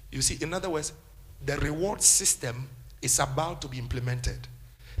 You see, in other words, the reward system is about to be implemented.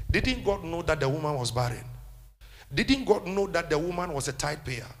 Didn't God know that the woman was barren? Didn't God know that the woman was a tithe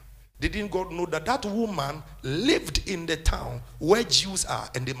payer? Didn't God know that that woman lived in the town where Jews are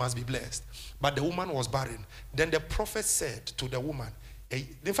and they must be blessed? But the woman was barren. Then the prophet said to the woman,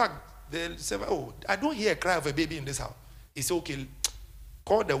 in fact, they said, oh, I don't hear a cry of a baby in this house. He said, okay,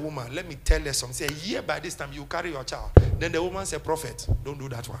 call the woman. Let me tell her something. Say, a year by this time, you carry your child. Then the woman said, prophet, don't do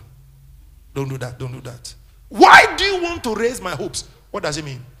that one. Don't do that. Don't do that. Why do you want to raise my hopes? What does it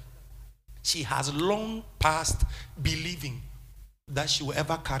mean? She has long past believing that she will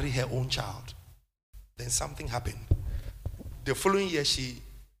ever carry her own child. Then something happened. The following year, she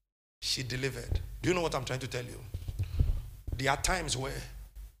delivered. Do you know what I'm trying to tell you? There are times where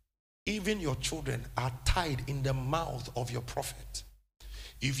even your children are tied in the mouth of your prophet.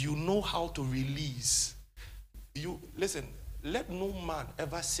 If you know how to release, listen, let no man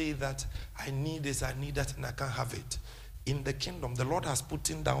ever say that I need this, I need that, and I can't have it. In the kingdom, the Lord has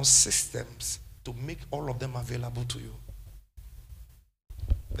put in down systems to make all of them available to you.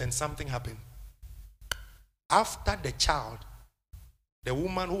 Then something happened. After the child, the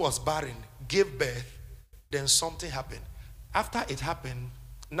woman who was barren gave birth, then something happened. After it happened,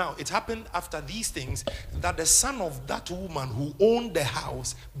 now it happened after these things that the son of that woman who owned the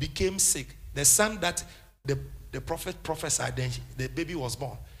house became sick. The son that the prophet prophesied, then the baby was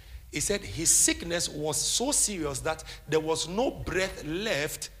born. He said his sickness was so serious that there was no breath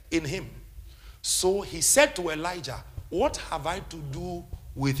left in him. So he said to Elijah, what have I to do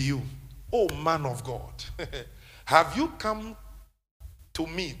with you, O man of God? Have you come to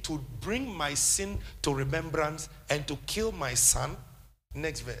me to bring my sin to remembrance and to kill my son?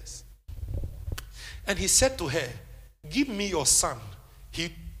 Next verse. And he said to her, give me your son.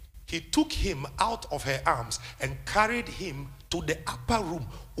 He took him out of her arms and carried him to the upper room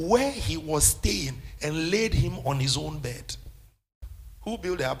where he was staying and laid him on his own bed. Who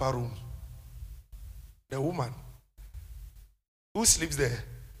built the upper room? The woman. Who sleeps there?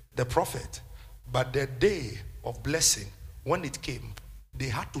 The prophet. But the day of blessing, when it came, they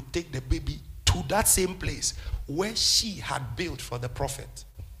had to take the baby to that same place where she had built for the prophet.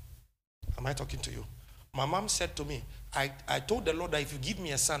 Am I talking to you? My mom said to me, I told the Lord that if you give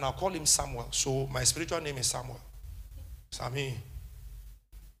me a son, I'll call him Samuel. So my spiritual name is Samuel. Sammy.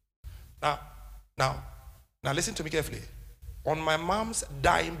 Now listen to me carefully. On my mom's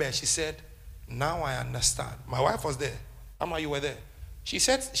dying bed, she said, now I understand. My wife was there. How you were there? She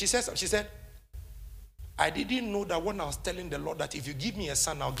said, I didn't know that when I was telling the Lord that if you give me a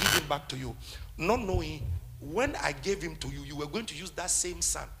son, I'll give him back to you. Not knowing when I gave him to you, you were going to use that same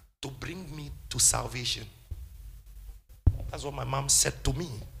son to bring me to salvation. That's what my mom said to me.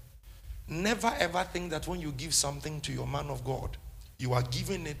 Never ever think that when you give something to your man of God, you are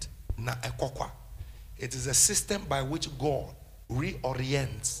giving it na ekokwa. It is a system by which God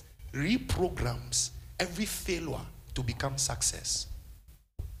reorients, reprograms every failure to become success.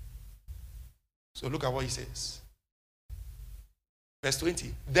 So look at what he says. Verse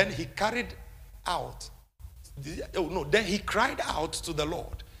 20. Then he cried out to the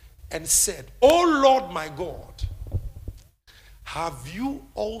Lord and said, "O Lord my God, have you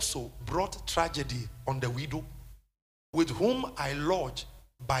also brought tragedy on the widow with whom I lodged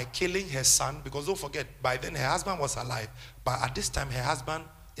by killing her son?" Because don't forget, by then her husband was alive, but at this time her husband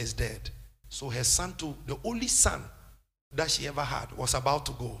is dead. So her son too, the only son that she ever had, was about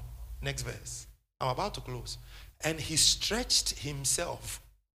to go. Next verse. I'm about to close. And he stretched himself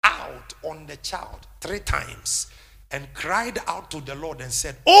out on the child 3 times and cried out to the Lord and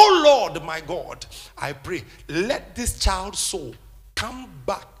said, "O Lord my God, I pray, let this child's soul come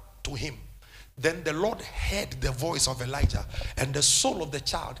back to him." Then the Lord heard the voice of Elijah, and the soul of the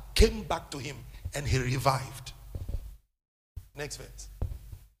child came back to him, and he revived. Next verse.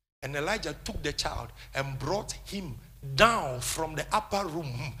 And Elijah took the child and brought him down from the upper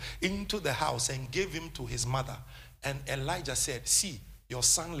room into the house and gave him to his mother. And Elijah said, "See, your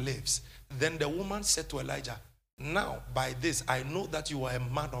son lives." Then the woman said to Elijah, "Now by this I know that you are a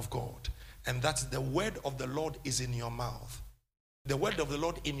man of God, and that the word of the Lord is in your mouth." The word of the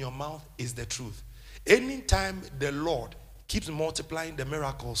Lord in your mouth is the truth. Anytime the Lord keeps multiplying the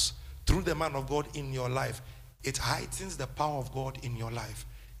miracles through the man of God in your life, it heightens the power of God in your life.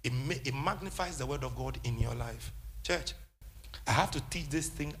 It magnifies the word of God in your life. Church, I have to teach this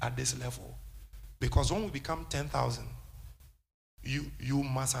thing at this level. Because when we become 10,000, you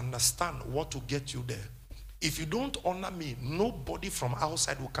must understand what to get you there. If you don't honor me, nobody from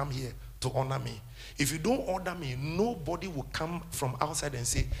outside will come here to honor me. If you don't honor me, nobody will come from outside and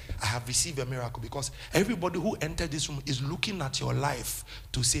say, I have received a miracle. Because everybody who entered this room is looking at your life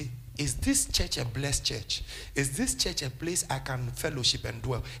to say, is this church a blessed church? Is this church a place I can fellowship and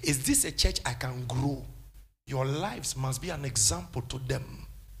dwell? Is this a church I can grow? Your lives must be an example to them.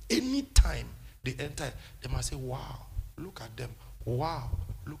 Anytime they enter, they must say, wow, look at them. Wow,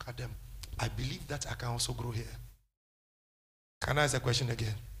 look at them. I believe that I can also grow here. Can I ask a question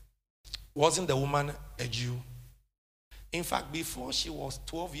again? Wasn't the woman a Jew? In fact, before she was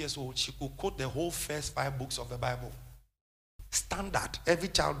 12 years old, she could quote the whole first 5 books of the Bible. Standard. Every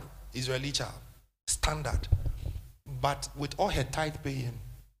child, Israeli child. Standard. But with all her tithe paying,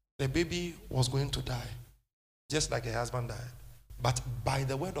 the baby was going to die. Just like her husband died. But by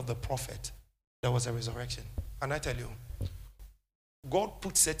the word of the prophet, there was a resurrection. And I tell you, God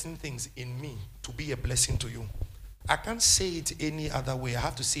put certain things in me to be a blessing to you. I can't say it any other way. I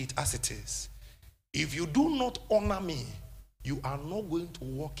have to say it as it is. If you do not honor me, you are not going to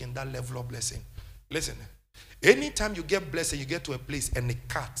walk in that level of blessing. Listen, anytime you get blessed, you get to a place and it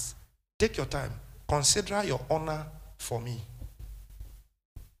cuts. Take your time. Consider your honor for me.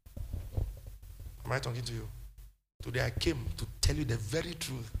 Am I talking to you? Today I came to tell you the very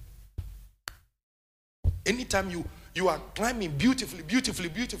truth. Anytime you are climbing beautifully,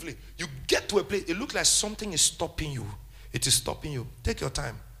 you get to a place, it looks like something is stopping you. It is stopping you. Take your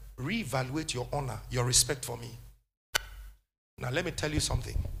time. Reevaluate your honor, your respect for me. Now let me tell you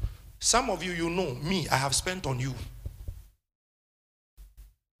something. Some of you, you know me, I have spent on you.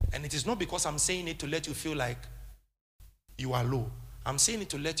 And it is not because I'm saying it to let you feel like you are low. I'm saying it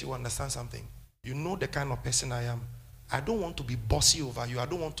to let you understand something. You know the kind of person I am. I don't want to be bossy over you. I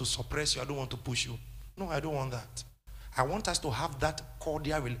don't want to suppress you. I don't want to push you. No, I don't want that. I want us to have that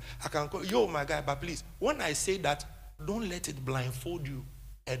cordial. I can call yo, my guy, but please, when I say that, don't let it blindfold you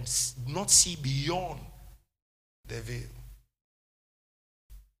and not see beyond the veil.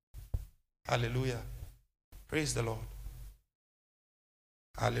 Hallelujah. Praise the Lord.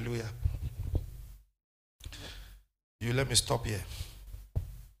 Hallelujah. You let me stop here.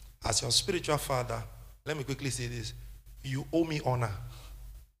 As your spiritual father, let me quickly say this. You owe me honor.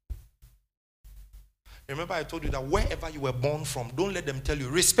 Remember I told you that wherever you were born from, don't let them tell you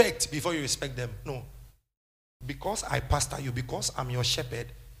respect before you respect them. No. Because I pastor you, because I'm your shepherd,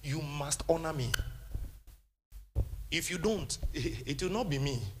 you must honor me. If you don't, it will not be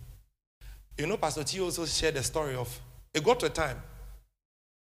me. You know, Pastor T also shared the story of, it got to a time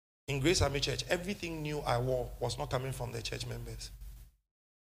in Grace Army Church, everything new I wore was not coming from the church members.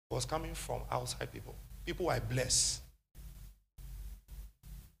 It was coming from outside people. People I bless.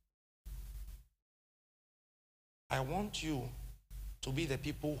 I want you to be the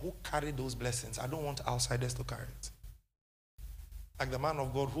people who carry those blessings. I don't want outsiders to carry it. Like the man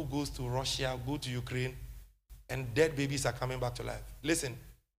of God who goes to Russia, go to Ukraine, and dead babies are coming back to life. Listen,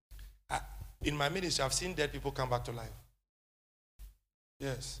 in my ministry, I've seen dead people come back to life.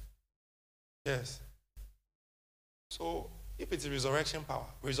 Yes. Yes. So, if it's resurrection power,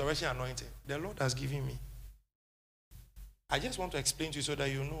 resurrection anointing, the Lord has given me. I just want to explain to you so that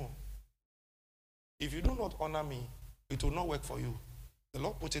you know. If you do not honor me, it will not work for you. The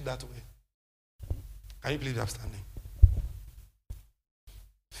Lord put it that way. Can you believe I'm standing?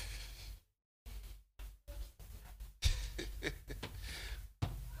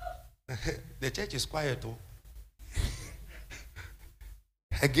 The church is quiet, though.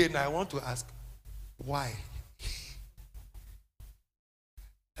 Again, I want to ask, why?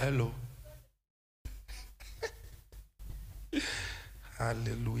 Hello.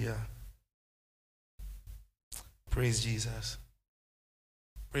 Hallelujah. Praise Jesus.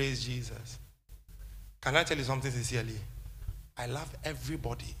 Praise Jesus. Can I tell you something sincerely? I love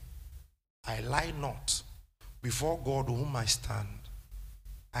everybody. I lie not. Before God whom I stand,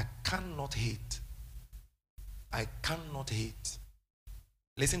 I cannot hate. I cannot hate.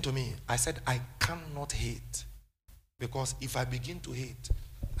 Listen to me. I said I cannot hate. Because if I begin to hate,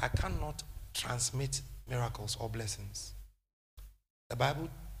 I cannot transmit miracles or blessings. The Bible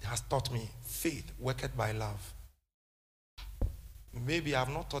has taught me faith worketh by love. Maybe I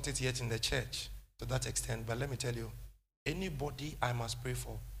have not taught it yet in the church to that extent, but let me tell you, anybody I must pray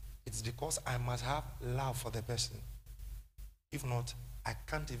for, it's because I must have love for the person. If not, I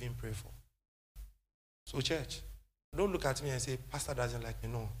can't even pray for. So church, don't look at me and say, pastor doesn't like me.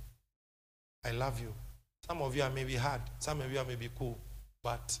 No. I love you. Some of you are maybe hard. Some of you are maybe cool.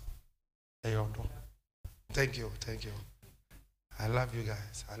 But, hey, thank you. Thank you. I love you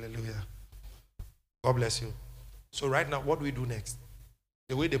guys. Hallelujah. God bless you. So right now, what do we do next?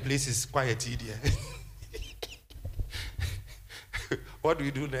 The way the place is quiet here. What do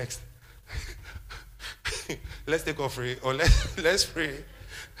we do next? Let's take offering or let's pray.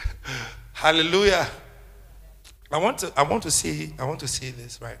 Hallelujah. I want to say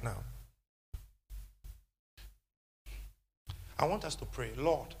this right now. I want us to pray,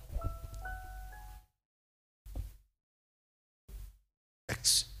 Lord,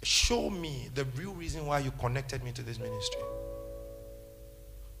 show me the real reason why you connected me to this ministry.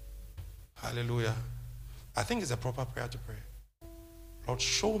 Hallelujah. I think it's a proper prayer to pray. Lord,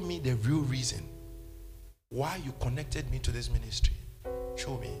 show me the real reason why you connected me to this ministry.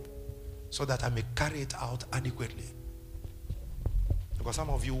 Show me, so that I may carry it out adequately. Because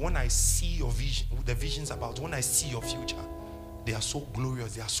some of you, when I see your vision, the visions about, when I see your future, they are so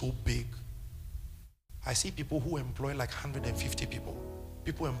glorious, they are so big. I see people who employ like 150 people.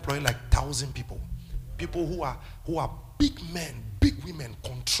 People employ like 1,000 people. People who are big men, big women,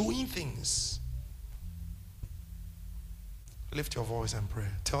 controlling things. Lift your voice and pray.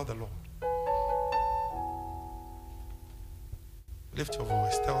 Tell the Lord. Lift your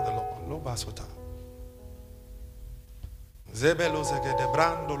voice. Tell the Lord. Loba sota. Zebelo zegede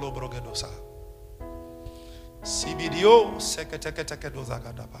brando lo brogedosa. Sibidio seketeke doza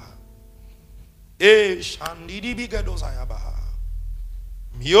gadaba. E shandidi bigedoza yabaha.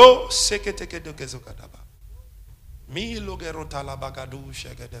 Mio seketeke dogezo gadaba. Mi logero talabagadu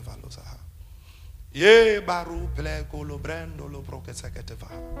shegede valozaha. Ye baru pleko lo brando lo brokeseketeva.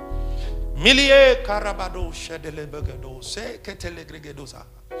 Milie karabado shedele begedo seketele gregedoza.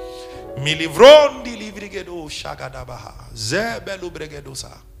 Milivron di livrigedo shagadabaha. Zebelu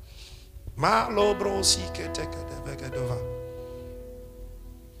bregedosa. Malo brosi keteke de begedova.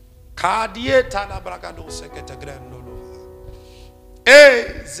 Kadie talabragado sekete grando lova.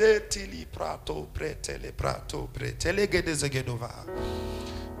 E zetili prato pretele gedezegedova.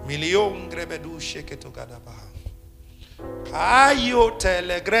 Milion grebedu sheketo gadaba. Ayo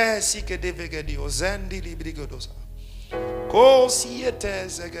telegresi ke devegedio zendi librigodosa. Ko siete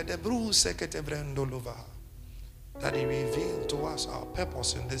zegede bruse ke te brendo lova. That he revealed to us our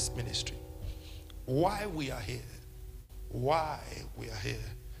purpose in this ministry. Why we are here. Why we are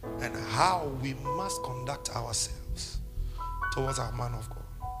here. And how we must conduct ourselves towards our man of God.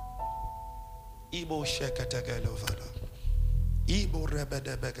 Ibo shekete gelovada. Ibo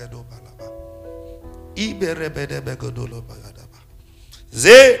rebede begedo balaba. Ibe rebede begedo lo bagadaba.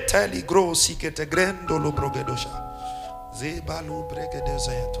 Ze teli gro sikete grendo lo brogedosha. Ze balu bregede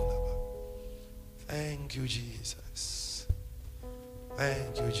zayatolaba. Thank you, Jesus.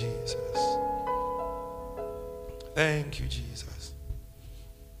 Thank you, Jesus. Thank you, Jesus.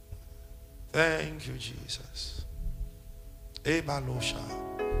 Thank you, Jesus. Ebalosha.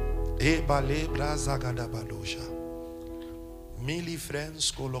 Ebale brazagada balosha. Mili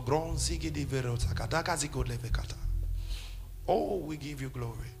friends kologron zigi di verota kadaka zigo levekata. Oh, we give you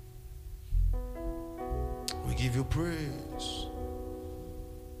glory. We give you praise.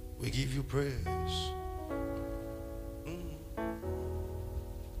 We give you praise.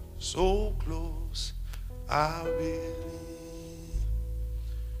 So close, I believe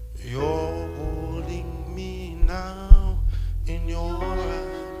you're holding me now in your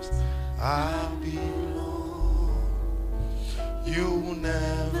arms. I belong. You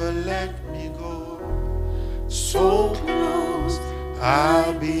never let me go. So close,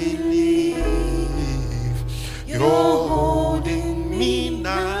 I believe you're holding me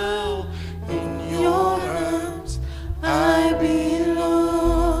now in your arms. I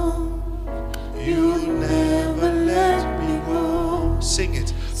belong. You never let me go. Sing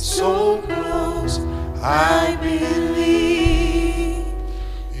it. So close, I believe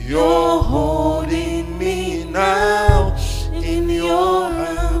you're holding me now in your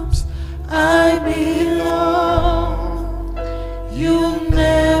arms. I belong. You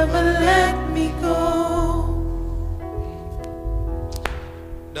never let me go.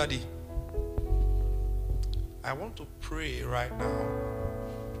 Daddy, I want to pray right now.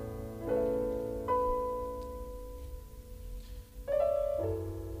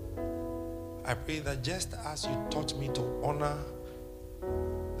 I pray that just as you taught me to honor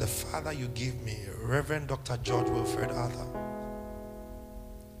the father you gave me, Reverend Dr. George Wilfred Arthur,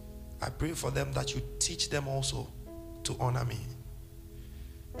 I pray for them that you teach them also to honor me.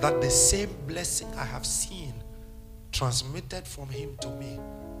 That the same blessing I have seen transmitted from him to me,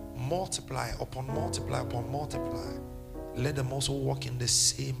 multiply upon multiply upon multiply, let them also walk in the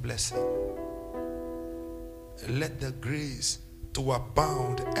same blessing. Let the grace to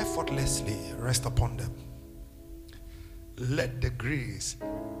abound effortlessly rest upon them. Let the grace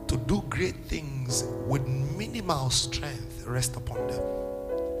to do great things with minimal strength rest upon them.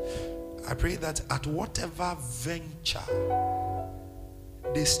 I pray that at whatever venture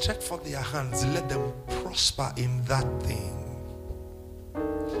they stretch forth their hands, let them prosper in that thing.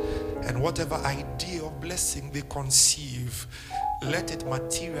 And whatever idea of blessing they conceive, let it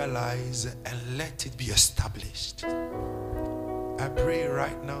materialize and let it be established. I pray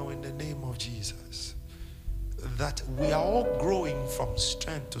right now in the name of Jesus that we are all growing from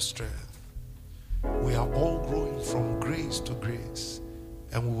strength to strength. We are all growing from grace to grace.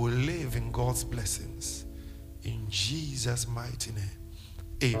 And we will live in God's blessings. In Jesus' mighty name.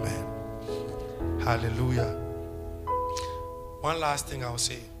 Amen. Hallelujah. One last thing I'll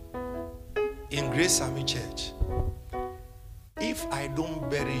say. In Grace Army Church, if I don't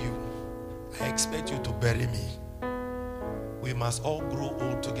bury you, I expect you to bury me. We must all grow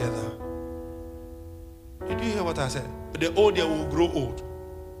old together. Did you hear what I said? The older will grow old.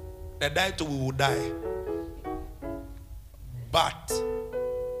 The die too will die. But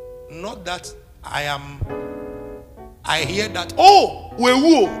not that I hear that, oh, we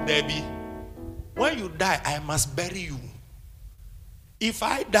will, baby. When you die, I must bury you. If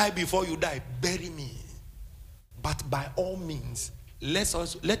I die before you die, bury me. But by all means, let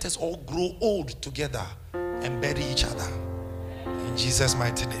us all grow old together and bury each other. In Jesus'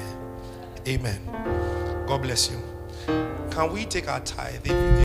 mighty name. Amen. God bless you. Can we take our tithe?